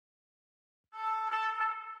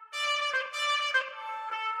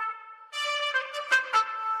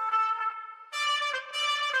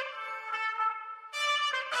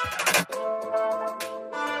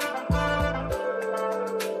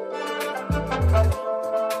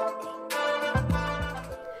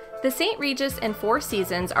The St. Regis and Four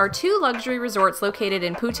Seasons are two luxury resorts located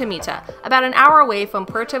in Punta Mita, about an hour away from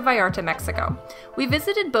Puerto Vallarta, Mexico. We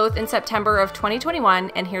visited both in September of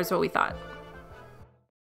 2021, and here's what we thought.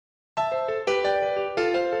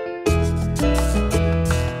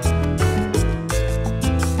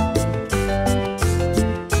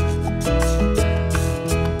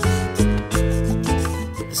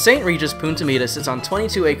 St. Regis Punta Mita sits on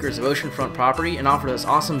 22 acres of oceanfront property and offered us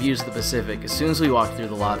awesome views of the Pacific as soon as we walked through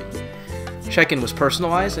the lobby. Check-in was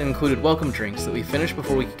personalized and included welcome drinks that we finished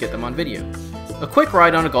before we could get them on video. A quick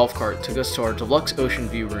ride on a golf cart took us to our deluxe ocean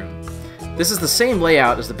view room. This is the same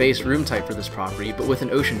layout as the base room type for this property, but with an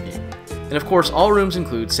ocean view. And of course, all rooms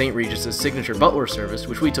include St. Regis' signature butler service,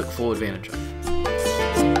 which we took full advantage of.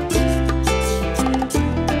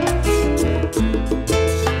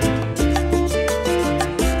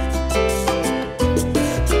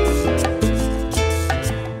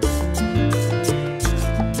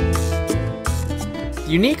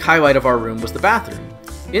 The unique highlight of our room was the bathroom.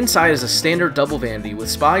 Inside is a standard double vanity with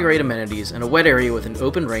spa-grade amenities and a wet area with an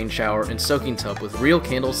open rain shower and soaking tub with real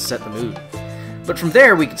candles to set the mood. But from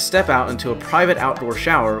there we could step out into a private outdoor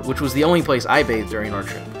shower, which was the only place I bathed during our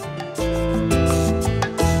trip.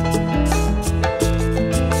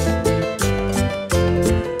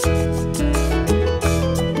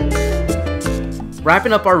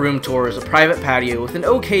 Wrapping up our room tour is a private patio with an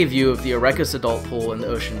okay view of the Regis adult pool and the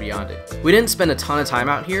ocean beyond it. We didn't spend a ton of time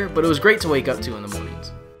out here, but it was great to wake up to in the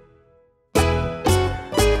mornings.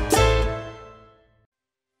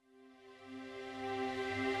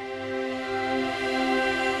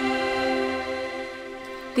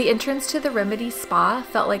 The entrance to the Remedy Spa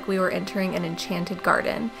felt like we were entering an enchanted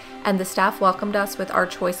garden, and the staff welcomed us with our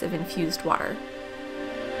choice of infused water.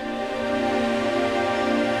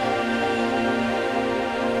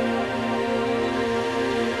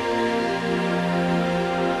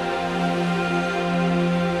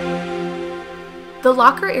 The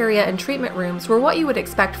locker area and treatment rooms were what you would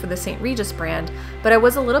expect for the St. Regis brand, but I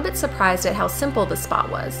was a little bit surprised at how simple the spot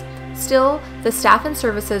was. Still, the staff and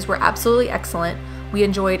services were absolutely excellent. We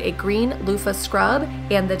enjoyed a green loofah scrub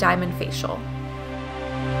and the diamond facial.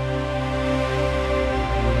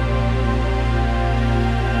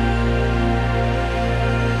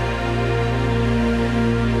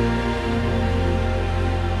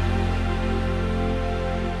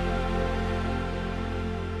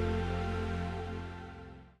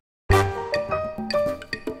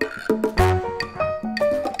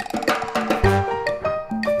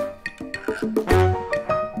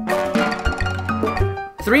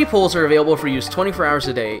 Three pools are available for use 24 hours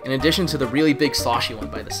a day, in addition to the really big sloshy one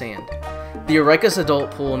by the sand. The Regis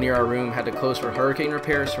adult pool near our room had to close for hurricane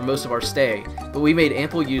repairs for most of our stay, but we made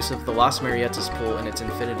ample use of the Las Marietas pool and its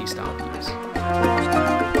infinity-style views.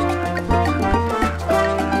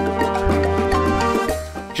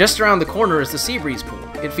 Just around the corner is the Seabreeze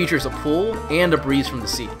pool. It features a pool and a breeze from the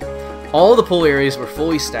sea. All of the pool areas were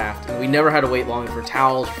fully staffed, and we never had to wait long for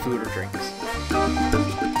towels, food, or drinks.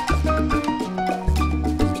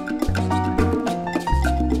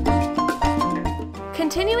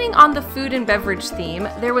 Continuing on the food and beverage theme,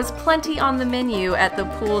 there was plenty on the menu at the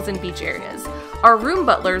pools and beach areas. Our room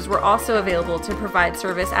butlers were also available to provide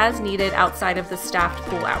service as needed outside of the staffed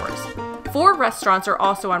pool hours. 4 restaurants are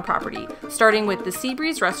also on property, starting with the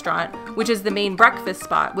Seabreeze restaurant, which is the main breakfast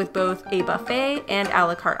spot with both a buffet and a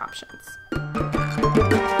la carte options.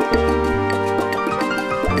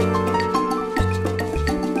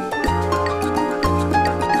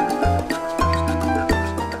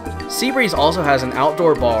 Seabreeze also has an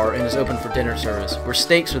outdoor bar and is open for dinner service, where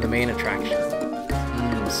steaks are the main attraction.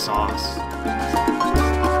 Sauce.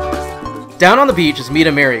 Down on the beach is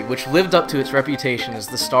Mita Mary, which lived up to its reputation as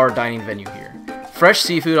the star dining venue here. Fresh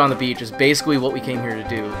seafood on the beach is basically what we came here to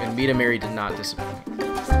do, and Mita Mary did not disappoint.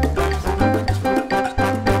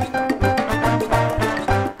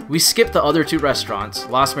 We skipped the other 2 restaurants,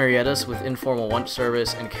 Las Marietas with informal lunch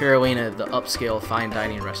service, and Carolina, the upscale fine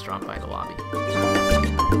dining restaurant by the lobby.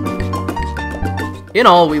 In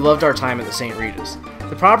all, we loved our time at the St. Regis.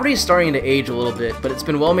 The property is starting to age a little bit, but it's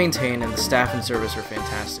been well maintained and the staff and service are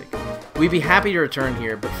fantastic. We'd be happy to return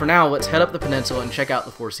here, but for now, let's head up the peninsula and check out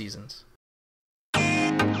the Four Seasons.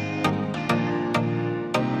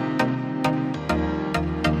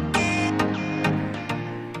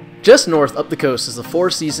 Just north up the coast is the Four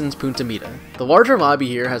Seasons Punta Mita. The larger lobby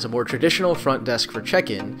here has a more traditional front desk for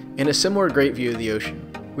check-in and a similar great view of the ocean.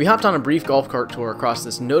 We hopped on a brief golf cart tour across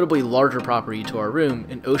this notably larger property to our room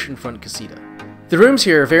in oceanfront Casita. The rooms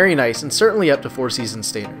here are very nice and certainly up to Four Seasons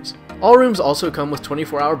standards. All rooms also come with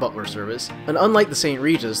 24-hour butler service, and unlike the St.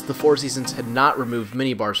 Regis, the Four Seasons had not removed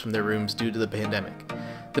minibars from their rooms due to the pandemic.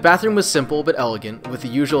 The bathroom was simple but elegant, with the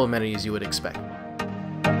usual amenities you would expect.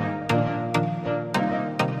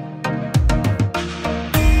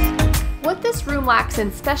 What this room lacks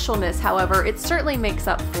in specialness, however, it certainly makes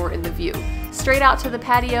up for in the view. Straight out to the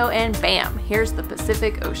patio and bam, here's the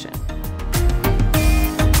Pacific Ocean.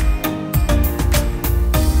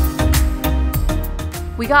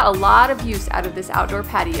 We got a lot of use out of this outdoor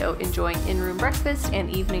patio, enjoying in-room breakfast and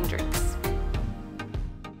evening drinks.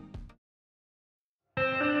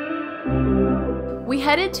 We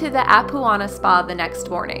headed to the Apuana Spa the next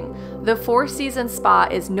morning. The Four Seasons Spa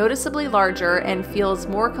is noticeably larger and feels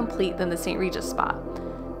more complete than the St. Regis Spa.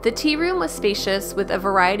 The tea room was spacious with a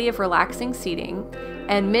variety of relaxing seating,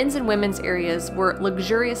 and men's and women's areas were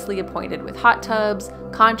luxuriously appointed with hot tubs,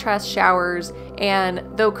 contrast showers, and,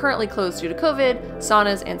 though currently closed due to COVID,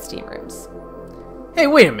 saunas and steam rooms. Hey,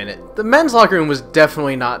 wait a minute. The men's locker room was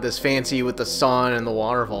definitely not this fancy with the sauna and the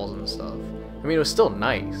waterfalls and stuff. I mean, it was still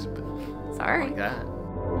nice, but Sorry. like that.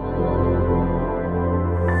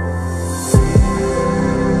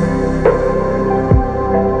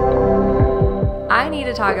 I need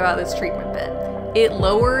to talk about this treatment bit. It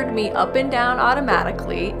lowered me up and down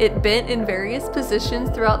automatically. It bent in various positions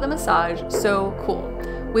throughout the massage, so cool.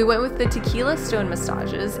 We went with the tequila stone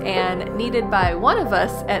massages and needed by one of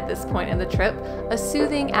us at this point in the trip a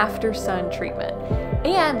soothing after sun treatment.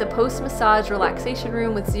 And the post-massage relaxation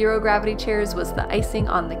room with zero gravity chairs was the icing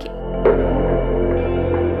on the cake.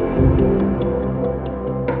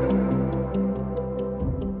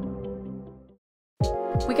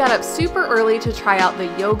 We got up super early to try out the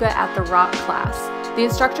Yoga at the Rock class. The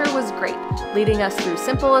instructor was great, leading us through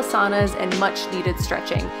simple asanas and much needed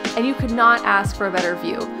stretching, and you could not ask for a better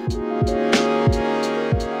view.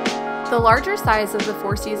 The larger size of the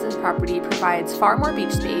Four Seasons property provides far more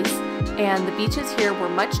beach space, and the beaches here were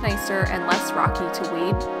much nicer and less rocky to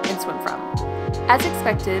wade and swim from. As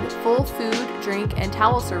expected, full food, drink, and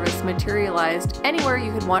towel service materialized anywhere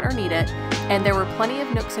you could want or need it, and there were plenty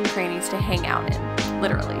of nooks and crannies to hang out in,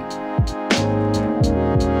 literally.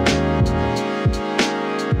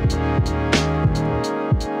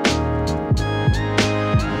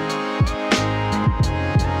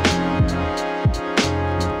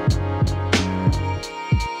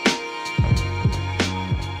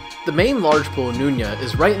 The main large pool, Nunya,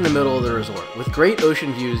 is right in the middle of the resort, with great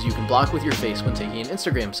ocean views you can block with your face when taking an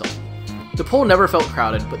Instagram selfie. The pool never felt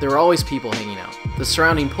crowded, but there were always people hanging out. The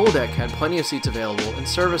surrounding pool deck had plenty of seats available, and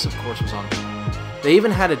service, of course, was on point. They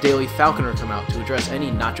even had a daily falconer come out to address any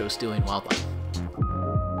nacho-stealing wildlife.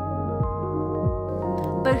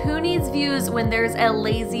 But who needs views when there's a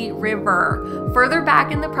lazy river? Further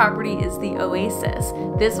back in the property is the Oasis.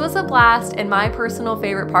 This was a blast and my personal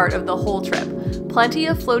favorite part of the whole trip. Plenty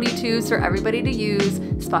of floaty tubes for everybody to use,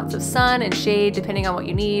 spots of sun and shade depending on what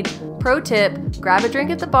you need. Pro tip, grab a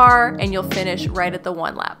drink at the bar and you'll finish right at the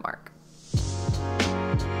 1 lap mark.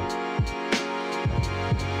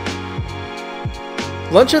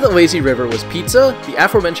 Lunch at the lazy river was pizza, the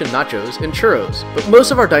aforementioned nachos, and churros, but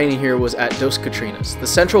most of our dining here was at Dos Catrinas, the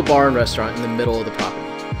central bar and restaurant in the middle of the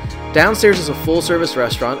property. Downstairs is a full-service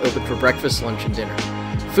restaurant open for breakfast, lunch, and dinner.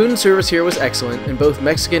 Food and service here was excellent, and both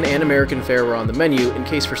Mexican and American fare were on the menu in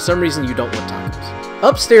case for some reason you don't want tacos.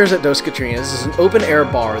 Upstairs at Dos Catrinas is an open-air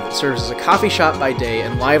bar that serves as a coffee shop by day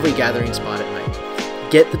and lively gathering spot at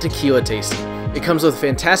night. Get the tequila tasting. It comes with a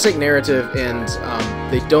fantastic narrative and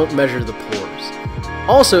they don't measure the pours.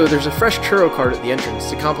 Also, there's a fresh churro cart at the entrance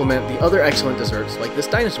to complement the other excellent desserts like this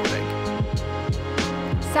dinosaur egg.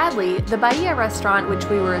 Sadly, the Bahia restaurant, which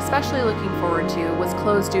we were especially looking forward to, was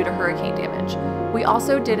closed due to hurricane damage. We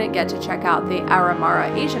also didn't get to check out the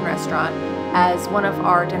Aramara Asian restaurant, as one of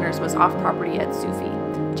our dinners was off property at Sufi.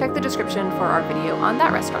 Check the description for our video on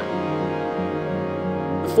that restaurant.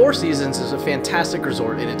 The Four Seasons is a fantastic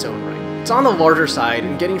resort in its own right. It's on the larger side,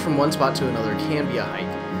 and getting from one spot to another can be a hike.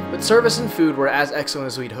 But service and food were as excellent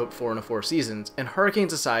as we'd hoped for in a Four Seasons, and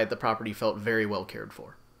hurricanes aside, the property felt very well cared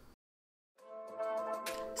for.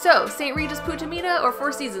 So, St. Regis Punta Mita or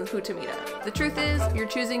Four Seasons Punta Mita? The truth is, you're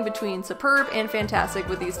choosing between superb and fantastic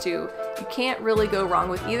with these two. You can't really go wrong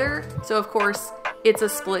with either, so of course, it's a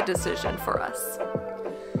split decision for us.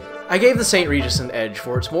 I gave the St. Regis an edge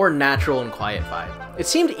for its more natural and quiet vibe. It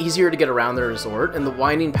seemed easier to get around the resort, and the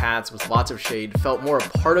winding paths with lots of shade felt more a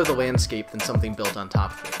part of the landscape than something built on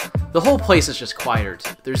top of it. The whole place is just quieter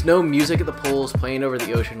too. There's no music at the pools playing over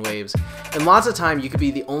the ocean waves, and lots of time you could be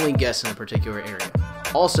the only guest in a particular area.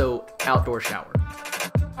 Also, outdoor shower.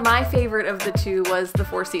 My favorite of the two was the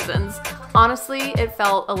Four Seasons. Honestly, it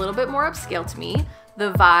felt a little bit more upscale to me.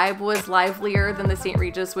 The vibe was livelier than the St.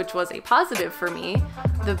 Regis, which was a positive for me.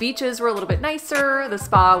 The beaches were a little bit nicer, the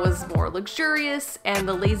spa was more luxurious, and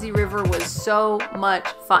the lazy river was so much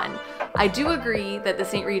fun. I do agree that the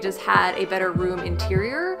St. Regis had a better room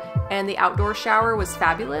interior, and the outdoor shower was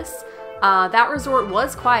fabulous. That resort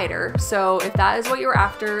was quieter, so if that is what you're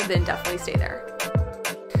after, then definitely stay there.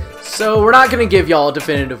 So we're not going to give y'all a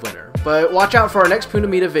definitive winner, but watch out for our next Punta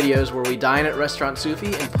Mita videos where we dine at Restaurant Sufi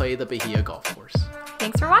and play the Bahia golf course.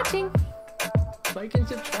 Thanks for watching. Like and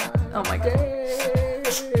subscribe. Oh my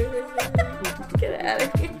god.